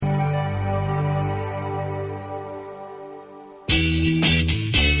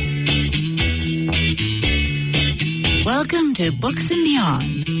Welcome to Books and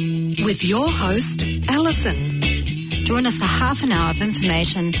Beyond with your host, Alison. Join us for half an hour of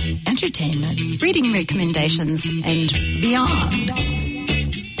information, entertainment, reading recommendations, and beyond.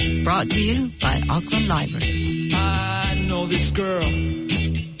 Brought to you by Auckland Libraries. I know this girl,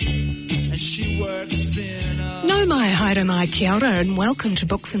 and she works in a... No mai, haere mai, kia ora, and welcome to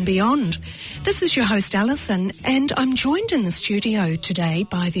Books and Beyond. This is your host, Alison, and I'm joined in the studio today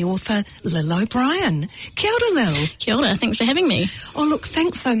by the author, Lil O'Brien. Kia ora, Lil. Kia ora, thanks for having me. Oh, look,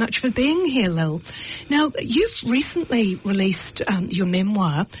 thanks so much for being here, Lil. Now, you've recently released your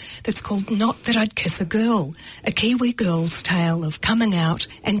memoir that's called Not That I'd Kiss a Girl, a Kiwi girl's tale of coming out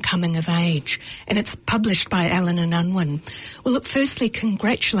and coming of age, and it's published by Allen and Unwin. Well, look, firstly,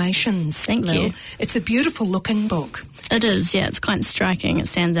 congratulations, Thank Lil. you. It's a beautiful-looking book. It is, yeah, it's quite striking. It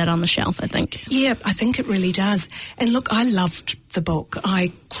stands out on the shelf, I think. Yeah, I think it really does. And look, I loved the book.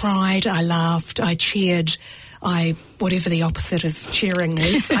 I cried, I laughed, I cheered, whatever the opposite of cheering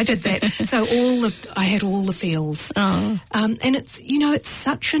is, I did that. So I had all the feels. Oh. And it's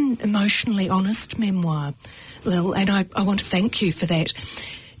such an emotionally honest memoir, Lil, and I want to thank you for that.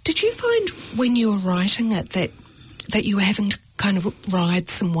 Did you find when you were writing it that you were having to kind of ride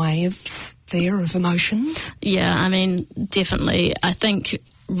some waves there of emotions? Yeah, I mean, definitely. I think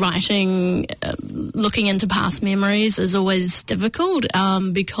writing, looking into past memories is always difficult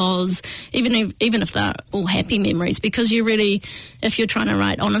because even if they're all happy memories, because if you're trying to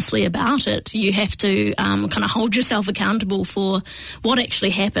write honestly about it, you have to kind of hold yourself accountable for what actually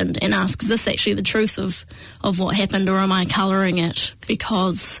happened and ask, is this actually the truth of what happened, or am I colouring it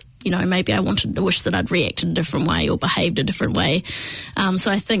because maybe I wish that I'd reacted a different way or behaved a different way.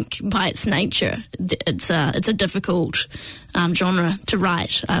 So I think by its nature, it's a difficult genre to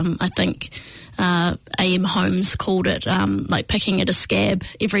write. I think A.M. Holmes called it like picking at a scab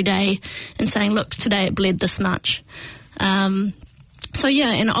every day and saying, look, today it bled this much. So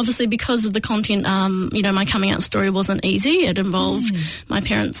yeah, and obviously because of the content, my coming out story wasn't easy. It involved my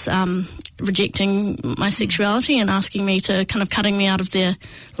parents rejecting my sexuality and asking me to kind of cutting me out of their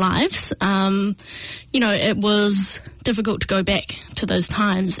lives. It was difficult to go back to those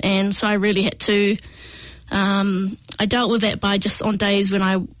times, and so I really had to. I dealt with that by just on days when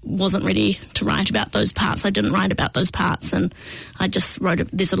I wasn't ready to write about those parts. I didn't write about those parts, and I just wrote.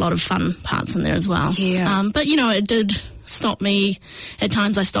 There's a lot of fun parts in there as well. Yeah. But it did stop me. At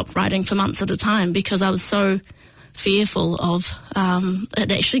times, I stopped writing for months at a time because I was so fearful of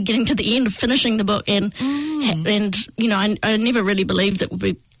it actually getting to the end of finishing the book, and I never really believed it would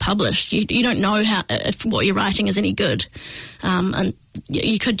be published. You don't know if what you're writing is any good, and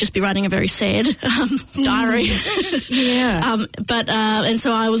you could just be writing a very sad diary. Yeah. And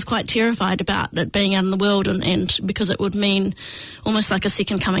so I was quite terrified about it being out in the world, and because it would mean almost like a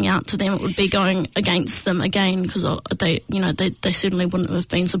second coming out to them. It would be going against them again because they certainly wouldn't have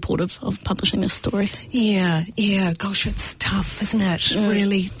been supportive of publishing this story. Yeah. Gosh, it's tough, isn't it? Mm.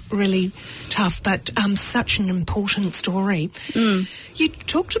 Really, really tough, but such an important story. Mm. You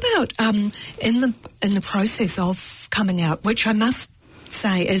talked about in the process of coming out, which I must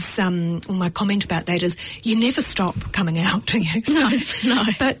say is my comment about that is you never stop coming out, do you? No.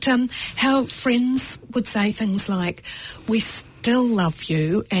 But how friends would say things like, we still love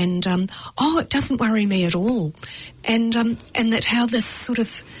you, and it doesn't worry me at all, and that how this sort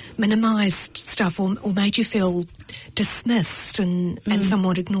of minimised stuff or made you feel dismissed and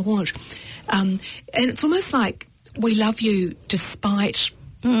somewhat ignored, and it's almost like we love you despite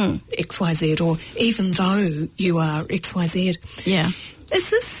XYZ, or even though you are XYZ. Yeah.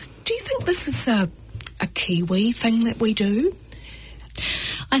 Do you think this is a Kiwi thing that we do?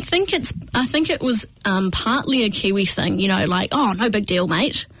 I think it was partly a Kiwi thing, no big deal,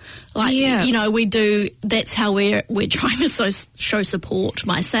 mate. We do. That's how we're trying to show support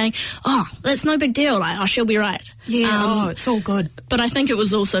by saying, that's no big deal. She'll be right. Yeah. It's all good. But I think it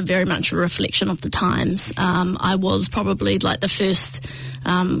was also very much a reflection of the times. I was probably like the first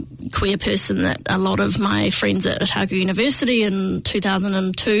queer person that a lot of my friends at Otago University in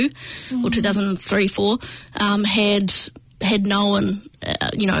 2002 or 2003-04 had known,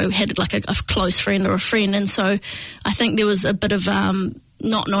 had like a close friend or a friend, and so I think there was a bit of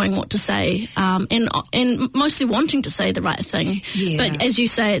not knowing what to say, and mostly wanting to say the right thing. Yeah. But as you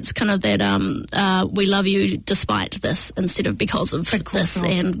say, it's kind of that we love you despite this instead of because of this,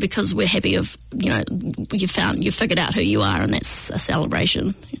 and because we're happy of you figured out who you are, and that's a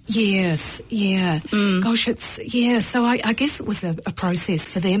celebration. Yes, yeah. Gosh, so I guess it was a process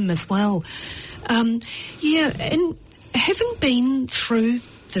for them as well. And having been through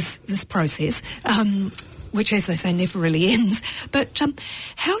this process, which, as they say, never really ends, but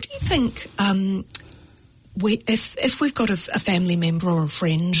how do you think if we've got a family member or a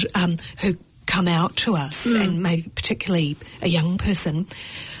friend who come out to us, and maybe particularly a young person,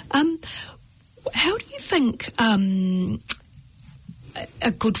 how do you think a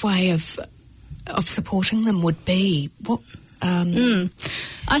good way of supporting them would be? What?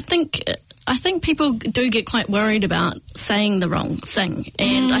 I think people do get quite worried about saying the wrong thing,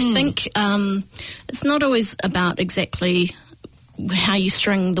 and I think it's not always about exactly how you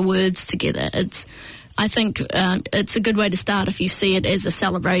string the words together. I think it's a good way to start if you see it as a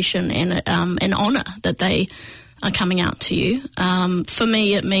celebration and an honour that they are coming out to you. For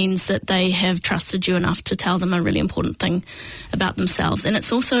me, it means that they have trusted you enough to tell them a really important thing about themselves. And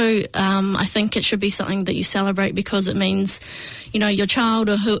it's also, I think it should be something that you celebrate, because it means, your child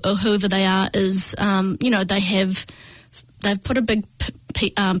or whoever they are is, they've put a big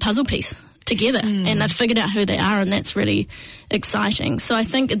puzzle piece together and they've figured out who they are, and that's really exciting. So I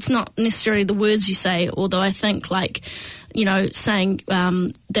think it's not necessarily the words you say, although I think saying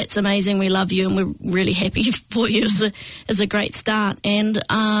that's amazing, we love you and we're really happy for you is a great start. And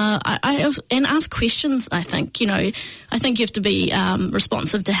I also, and ask questions. I think I think you have to be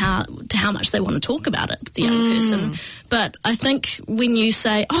responsive to how much they want to talk about it, the young person. But I think when you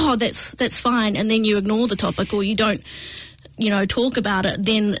say, oh, that's fine, and then you ignore the topic or you don't talk about it,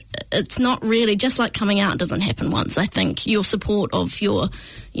 then it's not really, just like coming out doesn't happen once. I think your support of your,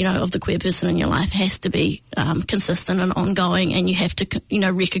 of the queer person in your life has to be consistent and ongoing, and you have to,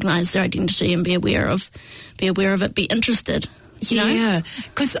 recognise their identity and be aware of it, be interested. Yeah,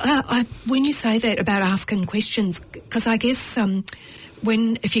 because when you say that about asking questions, because I guess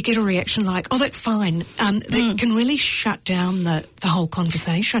if you get a reaction like, oh, that's fine, that can really shut down the whole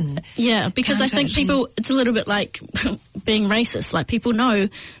conversation. Yeah, because I think it's a little bit like being racist. Like, people know,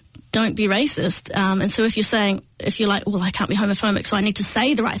 don't be racist. And so if you're like, well, I can't be homophobic, so I need to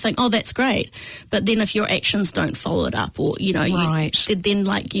say the right thing, oh, that's great. But then if your actions don't follow it up, or,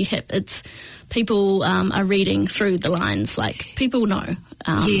 people are reading through the lines. Like, people know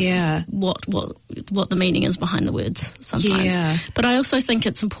what the meaning is behind the words sometimes. Yeah. But I also think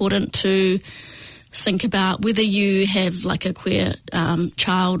it's important to think about whether you have like a queer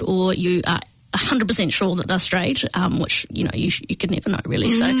child, or you are 100% sure that they're straight, which you could never know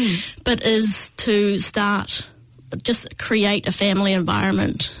really. So, but is to just create a family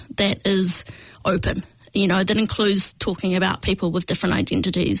environment that is open. That includes talking about people with different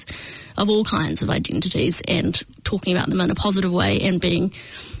identities, of all kinds of identities, and talking about them in a positive way, and being,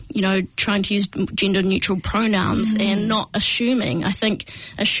 trying to use gender-neutral pronouns and not assuming. I think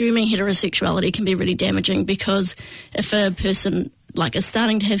assuming heterosexuality can be really damaging, because if a person is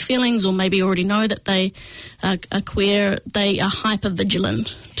starting to have feelings, or maybe already know that they are queer, they are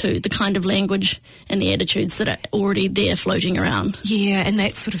hyper-vigilant to the kind of language and the attitudes that are already there floating around. Yeah, and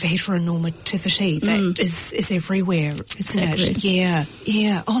that sort of heteronormativity that is everywhere, isn't it? Yeah.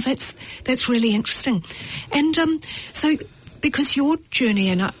 Oh, that's really interesting. And so, because your journey,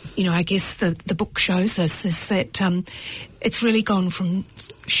 and I guess the book shows this, is that it's really gone from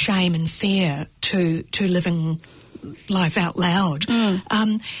shame and fear to living life out loud.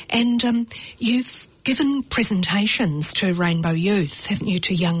 And you've given presentations to Rainbow Youth, haven't you,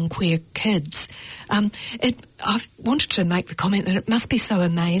 to young queer kids. I've wanted to make the comment that it must be so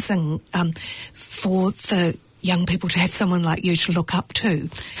amazing for the young people to have someone like you to look up to.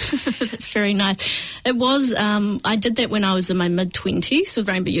 That's very nice. It was, I did that when I was in my mid-20s with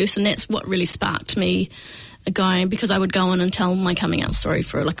Rainbow Youth, and that's what really sparked me going, because I would go in and tell my coming out story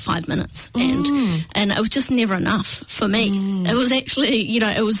for 5 minutes, and it was just never enough for me. It was actually,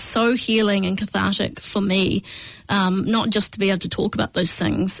 it was so healing and cathartic for me, not just to be able to talk about those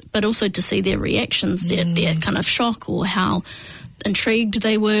things, but also to see their reactions, their kind of shock, or how intrigued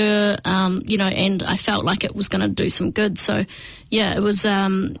they were, and I felt like it was going to do some good. So, yeah, it was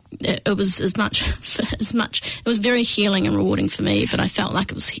it was very healing and rewarding for me, but I felt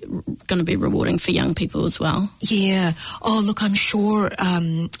like it was going to be rewarding for young people as well. Yeah. Oh, look, I'm sure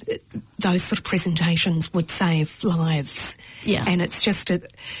those sort of presentations would save lives. Yeah. And it's just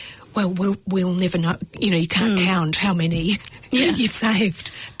we'll never know. You can't count how many you've saved,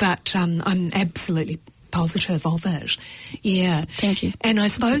 but I'm absolutely positive of it. Yeah. Thank you. And I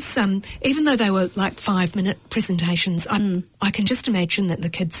suppose even though they were 5-minute presentations, I can just imagine that the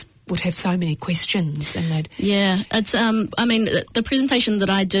kids would have so many questions, and they'd... Yeah, it's the presentation that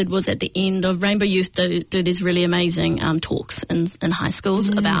I did was at the end of Rainbow Youth do these really amazing talks in high schools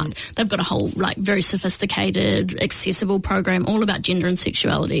about, they've got a whole very sophisticated, accessible program all about gender and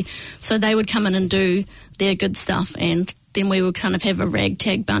sexuality. So they would come in and do their good stuff and then we would kind of have a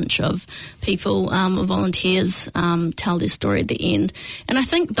ragtag bunch of people, volunteers, tell their story at the end. And I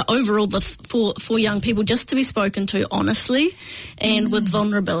think the overall, for young people, just to be spoken to honestly and with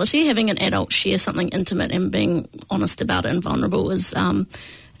vulnerability, having an adult share something intimate and being honest about it and vulnerable is,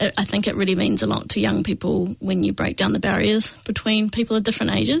 I think it really means a lot to young people when you break down the barriers between people of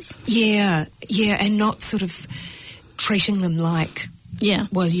different ages. Yeah, and not sort of treating them like,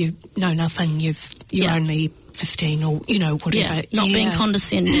 well, you know nothing, you're only 15 or, whatever. Not being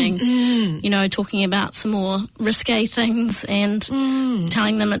condescending, talking about some more risque things and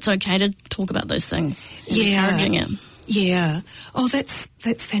telling them it's okay to talk about those things and encouraging it. Yeah. Oh, that's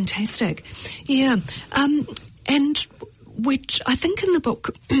fantastic. Yeah. And which I think in the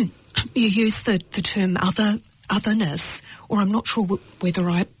book you use the term otherness, or I'm not sure whether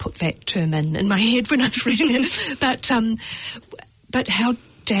I put that term in my head when I was reading it, but how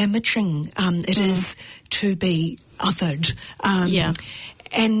damaging it is to be othered.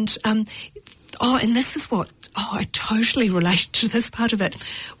 And this is what I totally relate to this part of it.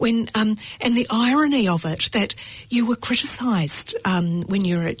 When and the irony of it that you were criticised when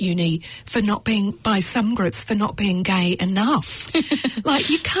you were at uni by some groups for not being gay enough. Like,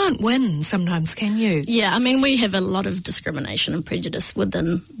 you can't win sometimes, can you? Yeah, I mean, we have a lot of discrimination and prejudice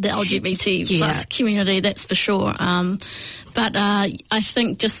within the LGBT plus community, that's for sure. But I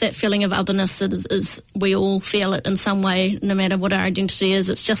think just that feeling of otherness is we all feel it in some way, no matter what our identity is.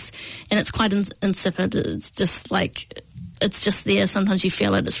 It's just, and it's quite insipid. It's just like, it's just there. Sometimes you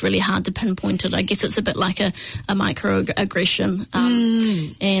feel it. It's really hard to pinpoint it. I guess it's a bit like a microaggression.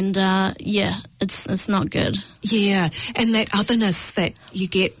 And it's not good. Yeah, and that otherness that you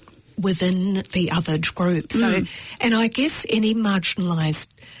get within the othered group. So, and I guess any marginalised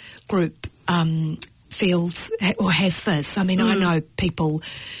group feels or has this. I mean, I know people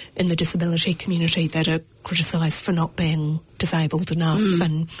in the disability community that are criticised for not being disabled enough,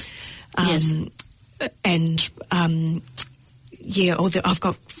 I've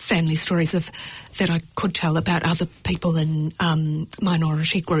got family stories that I could tell about other people in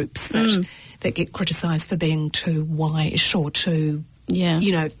minority groups that get criticised for being too white or too.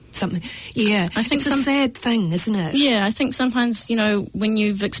 Something. Yeah, I think it's a sad thing, isn't it? Yeah, I think sometimes, when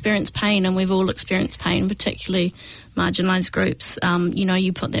you've experienced pain, and we've all experienced pain, particularly marginalised groups,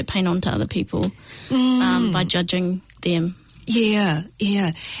 you put that pain onto other people by judging them. Yeah.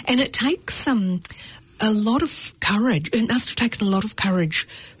 And it takes a lot of courage. It must have taken a lot of courage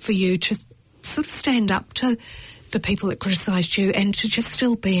for you to sort of stand up to the people that criticised you and to just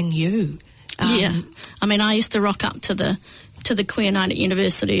still being you. I mean, I used to rock up to the queer night at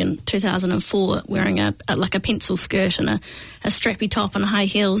university in 2004 wearing a pencil skirt and a strappy top and high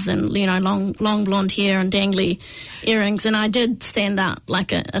heels and long blonde hair and dangly earrings, and I did stand out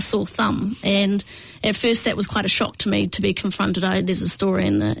like a sore thumb. And at first that was quite a shock to me to be confronted. There's a story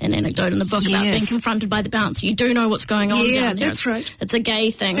an anecdote in the book about being confronted by the bouncer. You do know what's going on down there. That's right. It's a gay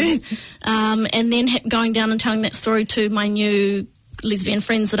thing. And then going down and telling that story to my new lesbian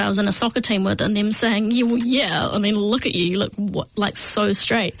friends that I was in a soccer team with, and them saying, I mean, look at you look like so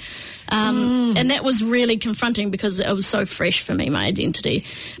straight. And that was really confronting because it was so fresh for me, my identity.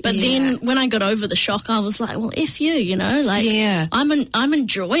 But then when I got over the shock, I was like, well, F you, I'm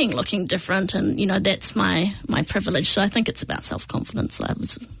enjoying looking different, and, that's my privilege. So I think it's about self-confidence,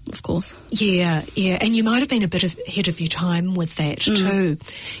 of course. Yeah, and you might have been a bit ahead of your time with that too.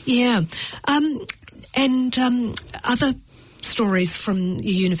 Yeah. Other stories from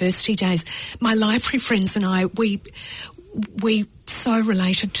your university days. My library friends and I, we so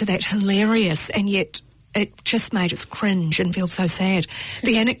related to that, hilarious, and yet it just made us cringe and feel so sad.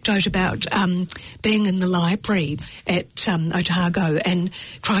 The anecdote about being in the library at Otago and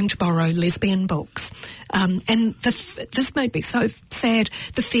trying to borrow lesbian books. And this made me so sad,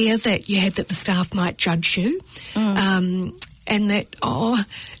 the fear that you had that the staff might judge you. And that,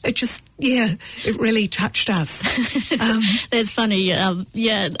 it really touched us. That's funny. A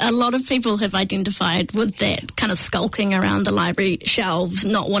lot of people have identified with that kind of skulking around the library shelves,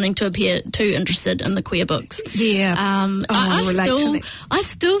 not wanting to appear too interested in the queer books. Yeah. I relate to that. I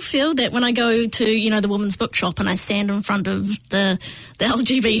still feel that when I go to, the women's bookshop and I stand in front of the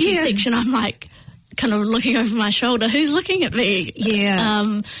LGBT section, I'm like, kind of looking over my shoulder, who's looking at me?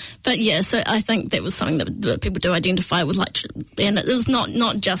 So I think that was something that people do identify with, and it's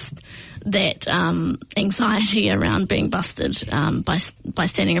not just that anxiety around being busted by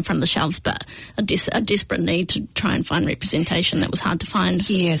standing in front of the shelves, but a desperate need to try and find representation that was hard to find.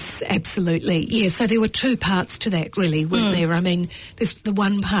 Yes, absolutely. Yeah, so there were two parts to that, really, weren't there? I mean, there's the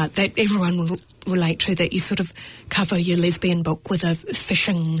one part that everyone will relate to, that you sort of cover your lesbian book with a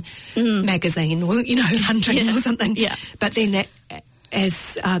fishing magazine or, hunting or something. Yeah. But then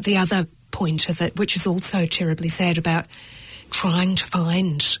as the other point of it, which is also terribly sad, about trying to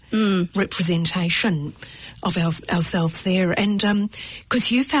find representation of ourselves there. And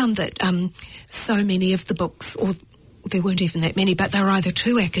because you found that so many of the books, or there weren't even that many, but they were either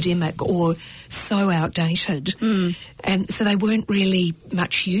too academic or so outdated. And so they weren't really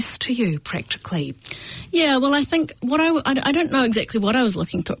much use to you practically. Yeah, well, I think I don't know exactly what I was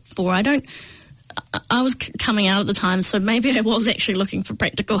looking for. I was coming out at the time, so maybe I was actually looking for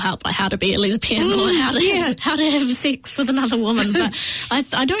practical help, like how to be a lesbian or how to have sex with another woman. But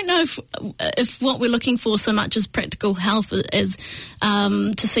I don't know if what we're looking for so much as practical help is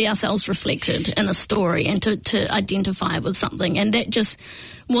to see ourselves reflected in a story and to identify with something. And that just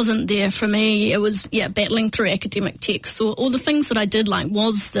wasn't there for me. It was battling through academic texts, or the things that I did like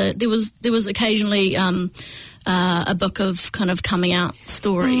was there was occasionally a book of kind of coming out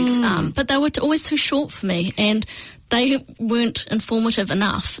stories, but they were always too short for me, and they weren't informative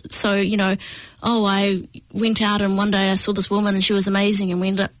enough. So, I went out and one day I saw this woman and she was amazing, and we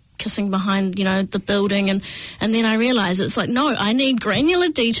ended up kissing behind, the building, and then I realised it's like, no, I need granular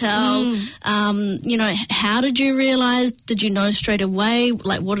detail. How did you realise? Did you know straight away?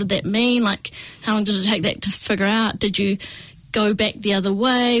 Like, what did that mean? Like, how long did it take that to figure out? Did you go back the other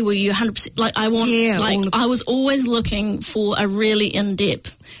way? Were you 100%? Like, I was always looking for a really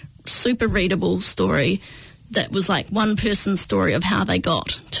in-depth, super readable story that was like one person's story of how they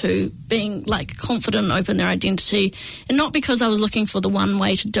got to being like confident and open their identity. And not because I was looking for the one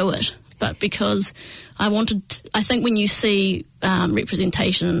way to do it, but because I think when you see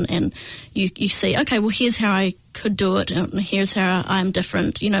representation and you see, okay, well, here's how I could do it, and here's how I'm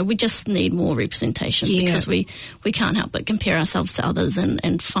different. We just need more representation because we can't help but compare ourselves to others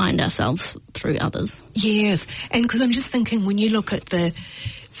and find ourselves through others. Yes, and because I'm just thinking, when you look at the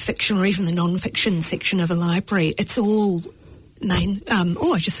fiction or even the non-fiction section of a library, it's all main...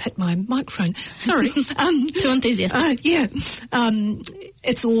 I just hit my microphone. Sorry. Too enthusiastic.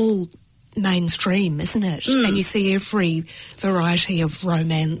 It's all mainstream, isn't it? And you see every variety of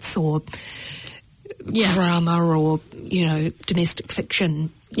romance or drama or, domestic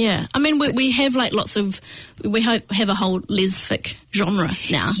fiction. Yeah, I mean, we have like we have a whole lesfic genre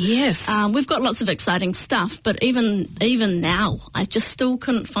now. Yes. We've got lots of exciting stuff, but even now, I just still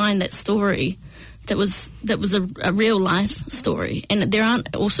couldn't find that story that was a real life story. And there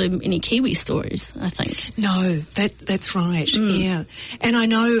aren't also any Kiwi stories, I think. No, that's right, yeah. And I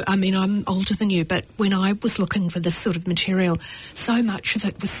know, I mean, I'm older than you, but when I was looking for this sort of material, so much of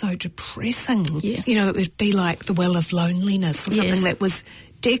it was so depressing. Yes. It would be like The Well of Loneliness or something that was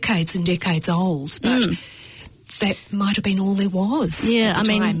decades and decades old, but that might have been all there was. Yeah, at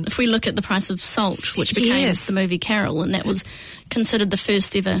the time. mean, if we look at The Price of Salt, which became the movie Carol, and that was considered the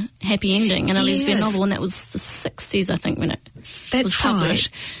first ever happy ending in a lesbian novel, and that was the 60s, I think, when it was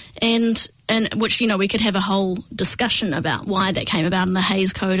published. Right. And which, we could have a whole discussion about why that came about in the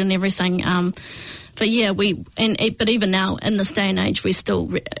Hays Code and everything. But yeah, but even now, in this day and age, we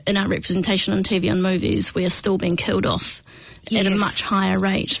still, in our representation on TV and movies, we are still being killed off at a much higher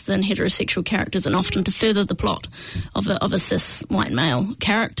rate than heterosexual characters, and often to further the plot of a cis white male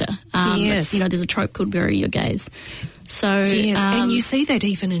character. There's a trope called bury your gays. So and you see that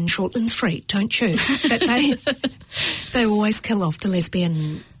even in Shortland Street, don't you? That they always kill off the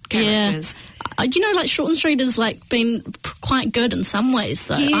lesbian characters. Yeah. Like Shortland Street has been quite good in some ways,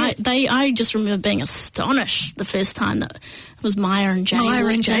 though. Yeah. I just remember being astonished the first time that it was Maya and Jay.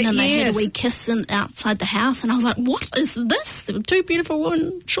 And they had a wee kiss outside the house, and I was like, what is this? There were two beautiful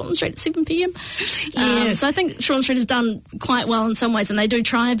women, Shortland Street at 7 p.m. Yes. So I think Shortland Street has done quite well in some ways, and they do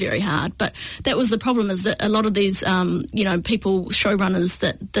try very hard, but that was the problem, is that a lot of these, people, showrunners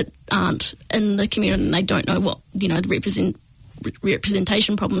that aren't in the community, and they don't know what, the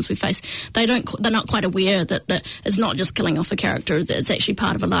representation problems we face, they're not quite aware that it's not just killing off a character, that it's actually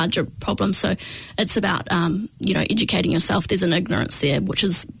part of a larger problem. So it's about educating yourself. There's an ignorance there which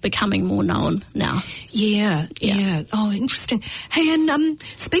is becoming more known now. Yeah. Oh, interesting. Hey, and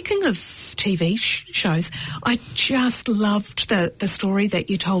speaking of TV shows, I just loved the story that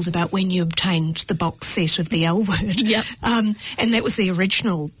you told about when you obtained the box set of the L Word. Yep. And that was the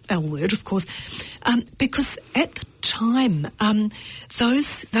original L Word, of course, because at the time,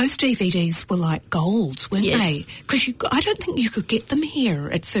 those DVDs were like gold, weren't they? Because I don't think you could get them here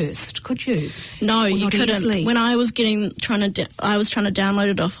at first, could you? No, you couldn't. Easily. When I was trying to download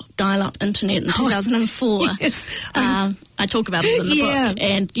it off dial-up internet in 2004. Yes. I talk about it in the book,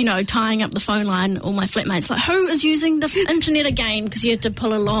 and tying up the phone line. All my flatmates like, who is using the internet again? Because you had to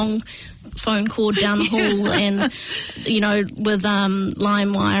pull a long phone cord down the hall, and with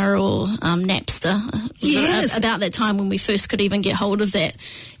LimeWire or Napster. Yes. About that time when we first could even get hold of that,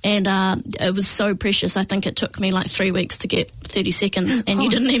 and it was so precious. I think it took me like 3 weeks to get 30 seconds, and you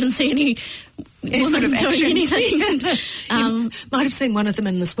didn't even see any women doing anything. You might have seen one of them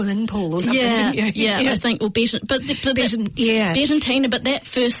in the swimming pool or something, didn't you? Yeah, I think, or Bet and Tina, but that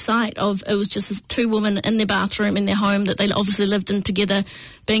first sight of it was just two women in their bathroom in their home that they obviously lived in together,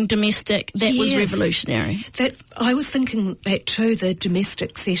 being domestic, that was revolutionary. I was thinking that too, the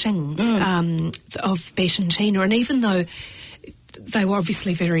domestic settings of Bet and Tina, and even though they were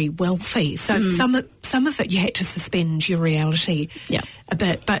obviously very wealthy, so some of it you had to suspend your reality a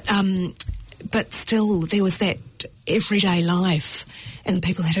bit, but still there was that everyday life, and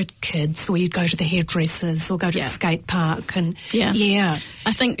people had kids, or you'd go to the hairdressers or go to the skate park, and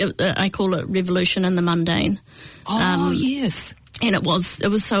I think I call it revolution in the mundane. Yes. And it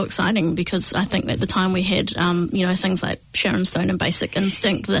was so exciting, because I think at the time we had, things like Sharon Stone and Basic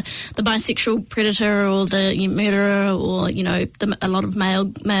Instinct, the bisexual predator or the murderer, or, a lot of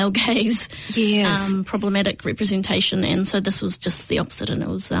male gaze, problematic representation. And so this was just the opposite, and it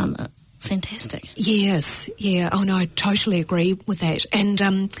was fantastic. Yes, yeah. Oh no, I totally agree with that. And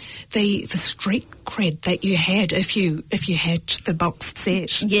the street cred that you had if you had the boxed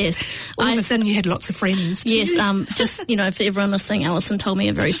set. Yes. All of a sudden you had lots of friends. Yes. For everyone listening, Alison told me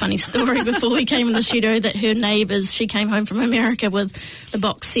a very funny story before we came in the studio, that her neighbours, she came home from America with the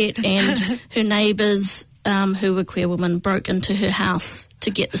box set, and her neighbours, who were queer women, broke into her house to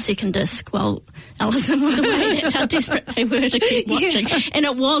get the second disc while Alison was away. That's how desperate they were to keep watching. And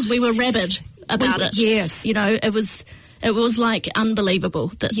we were rabid about it. Yes. It was like unbelievable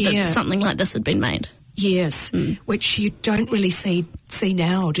that something like this had been made. Yes, which you don't really see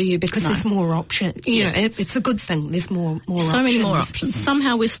now, do you? Because there's more options. It's a good thing. There's more options. So many more options.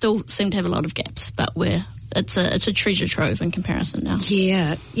 Somehow we still seem to have a lot of gaps, but it's a treasure trove in comparison now.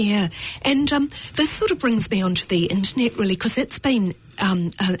 Yeah. And this sort of brings me onto the internet, really, because it's been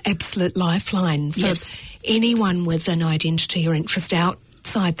an absolute lifeline for anyone with an identity or interest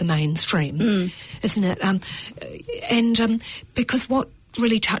outside the mainstream, isn't it? Because what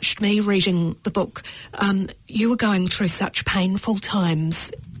really touched me reading the book, you were going through such painful times,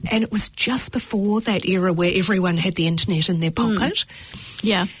 and it was just before that era where everyone had the internet in their pocket.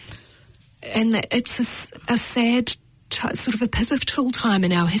 Yeah. And it's a sad, sort of a pivotal time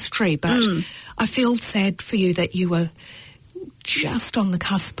in our history, but I feel sad for you that you were just on the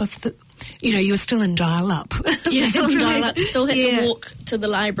cusp of you were still in dial-up. Yeah, still in dial-up. Still had to walk to the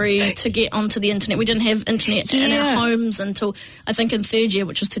library to get onto the internet. We didn't have internet in our homes until, I think, in third year,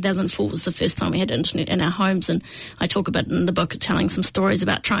 which was 2004, was the first time we had internet in our homes. And I talk about in the book, telling some stories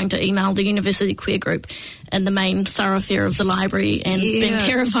about trying to email the university queer group in the main thoroughfare of the library, and being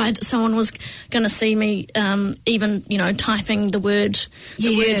terrified that someone was going to see me, even, typing the words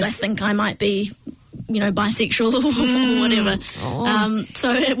I think I might be, bisexual or whatever.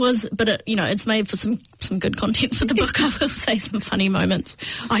 So it was, but it's made for some good content for the book. I will say, some funny moments.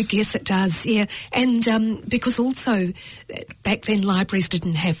 I guess it does, yeah. And because also back then libraries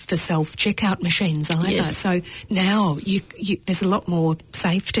didn't have the self-checkout machines either. Yes. So now there's a lot more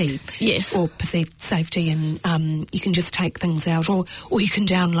safety, or perceived safety, and you can just take things out, or you can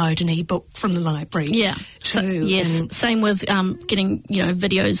download an ebook from the library. Yeah, too. Same with getting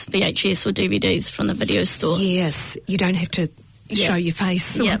videos, VHS or DVDs from the video store. Yes, you don't have to show your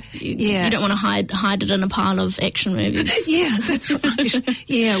face. You don't want to hide it in a pile of action movies. Yeah, that's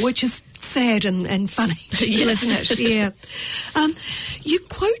right. Which is sad and funny, isn't it? Yeah. You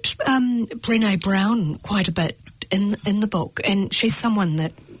quote Brené Brown quite a bit in the book, and she's someone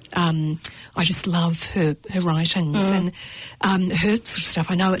that I just love her writings and her sort of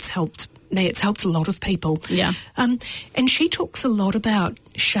stuff. I know it's helped me. It's helped a lot of people. Yeah. And she talks a lot about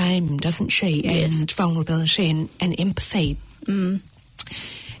shame, doesn't she? Yes. And vulnerability and empathy. And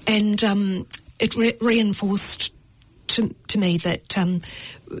it reinforced to me that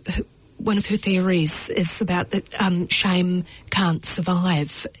one of her theories is about that shame can't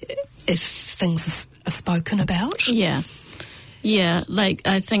survive if things are spoken about. Yeah. Like,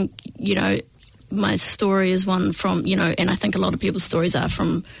 I think, my story is one from, and I think a lot of people's stories are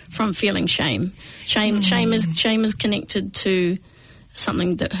from feeling shame. Shame is connected to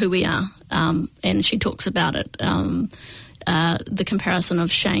something that who we are, and she talks about it. The comparison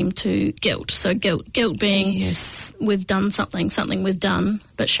of shame to guilt. So guilt being we've done something we've done,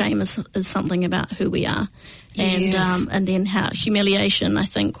 but shame is something about who we are. And then how humiliation, I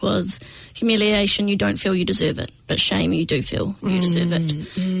think, was humiliation, you don't feel you deserve it, but shame, you do feel you deserve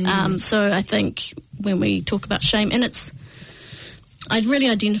it. So I think when we talk about shame, and I'd really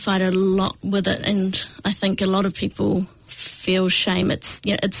identified a lot with it, and I think a lot of people feel shame. It's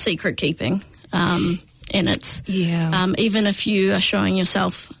secret keeping. And it's even if you are showing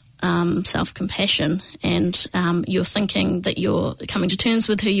yourself self-compassion and you're thinking that you're coming to terms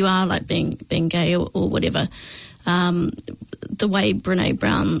with who you are, like being gay or whatever, the way Brené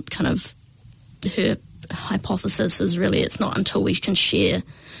Brown her hypothesis is really it's not until we can share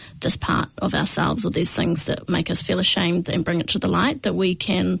this part of ourselves or these things that make us feel ashamed and bring it to the light that we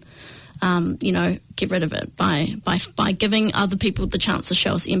can get rid of it by giving other people the chance to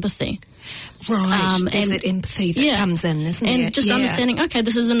show us empathy. Right, there's that empathy that comes in, isn't it? And just understanding, okay,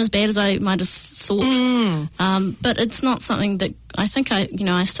 this isn't as bad as I might have thought. But it's not something that I think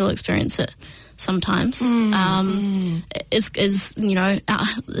I still experience it sometimes. As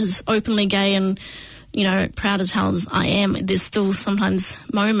openly gay and proud as hell as I am, there's still sometimes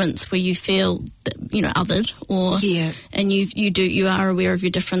moments where you feel that, othered, and you are aware of your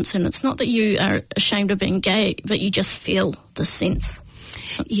difference, and it's not that you are ashamed of being gay, but you just feel the sense.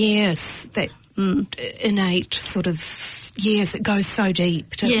 Yes, that innate sort of, it goes so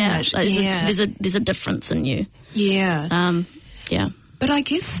deep, doesn't it? There's a difference in you. Yeah. But I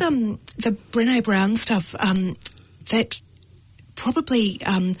guess the Brené Brown stuff, that probably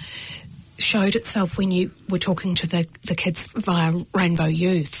showed itself when you were talking to the kids via Rainbow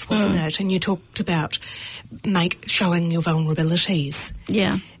Youth, wasn't it? And you talked about showing your vulnerabilities.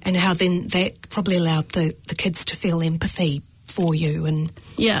 Yeah. And how then that probably allowed the kids to feel empathy for you. And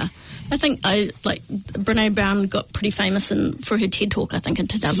I think Brené Brown got pretty famous for her TED Talk, I think, in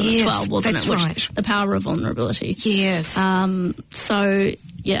 2012, wasn't it? Right. The power of vulnerability. Yes.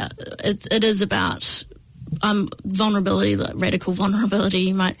 It is about vulnerability, like radical vulnerability,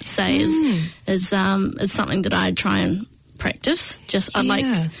 you might say, is something that I try and practice. I like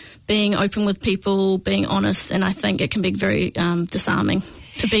being open with people, being honest, and I think it can be very disarming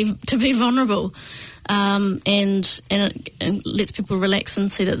to be vulnerable. And it lets people relax and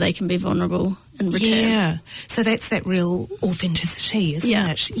see that they can be vulnerable in return. Yeah, so that's that real authenticity, isn't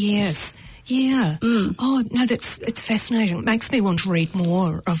it? Yes. Yeah. Oh, no, it's fascinating. It makes me want to read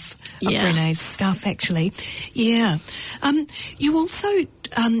more of Brené's stuff, actually. Yeah. You also,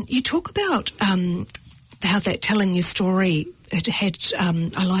 you talk about how that telling your story, it had,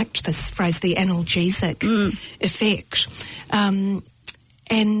 I liked this phrase, the analgesic effect.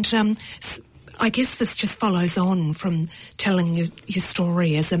 I guess this just follows on from telling your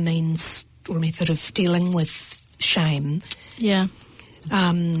story as a means or method of dealing with shame. Yeah.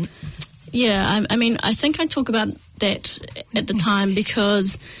 I mean, I think I talk about that at the time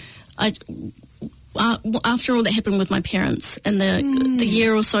because after all that happened with my parents and the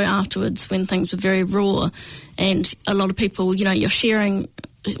year or so afterwards when things were very raw and a lot of people, you're sharing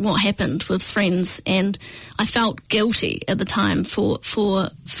what happened with friends, and I felt guilty at the time for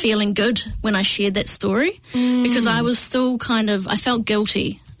feeling good when I shared that story because I was still I felt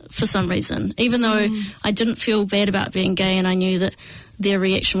guilty for some reason, even though I didn't feel bad about being gay and I knew that their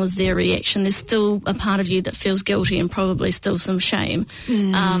reaction was their reaction. There's still a part of you that feels guilty and probably still some shame.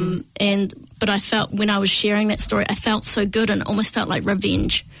 But I felt when I was sharing that story, I felt so good and almost felt like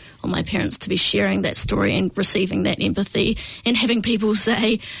revenge on my parents to be sharing that story and receiving that empathy and having people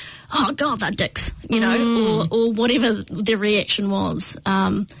say, oh, God, they're dicks, or whatever their reaction was.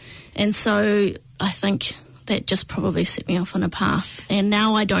 And so I think that just probably set me off on a path. And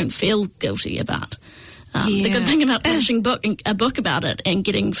now I don't feel guilty about the good thing about publishing a book about it and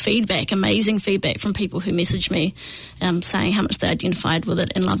getting feedback, amazing feedback from people who message me saying how much they identified with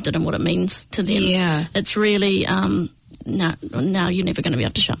it and loved it and what it means to them. Yeah. It's really, now you're never going to be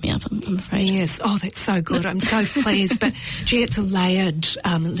able to shut me up, I'm afraid. Yes. Oh, that's so good. I'm so pleased. But, gee, it's a layered,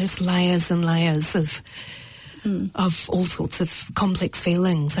 there's layers and layers of all sorts of complex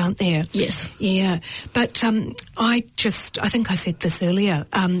feelings, aren't there? Yes. Yeah. But I think I said this earlier,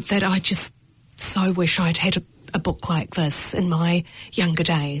 that I just so wish I'd had a book like this in my younger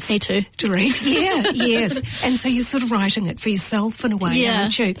days. Me too. To read. Yeah, yes. And so you're sort of writing it for yourself in a way,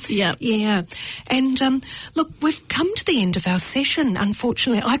 aren't you? Yeah. Yeah. And look, we've come to the end of our session.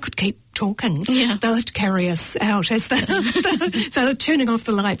 Unfortunately, I could keep talking. Yeah. They'll have to carry us out as so they're turning off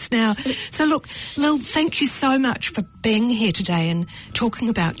the lights now. So look, Lil, thank you so much for being here today and talking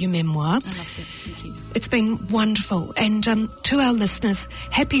about your memoir. I loved it. Thank you. It's been wonderful. And to our listeners,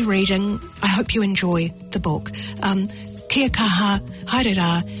 happy reading. I hope you enjoy the book. Kia kaha, haere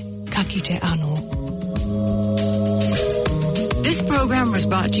rā, ka kite anō. This program was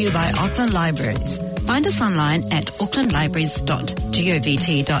brought to you by Auckland Libraries. Find us online at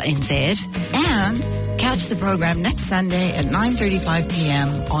aucklandlibraries.govt.nz and catch the program next Sunday at 9:35 p.m.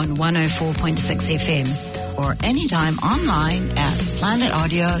 on 104.6 FM or anytime online at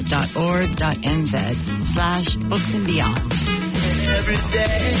planetaudio.org.nz/books and beyond. Every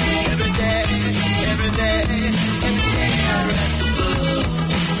day I read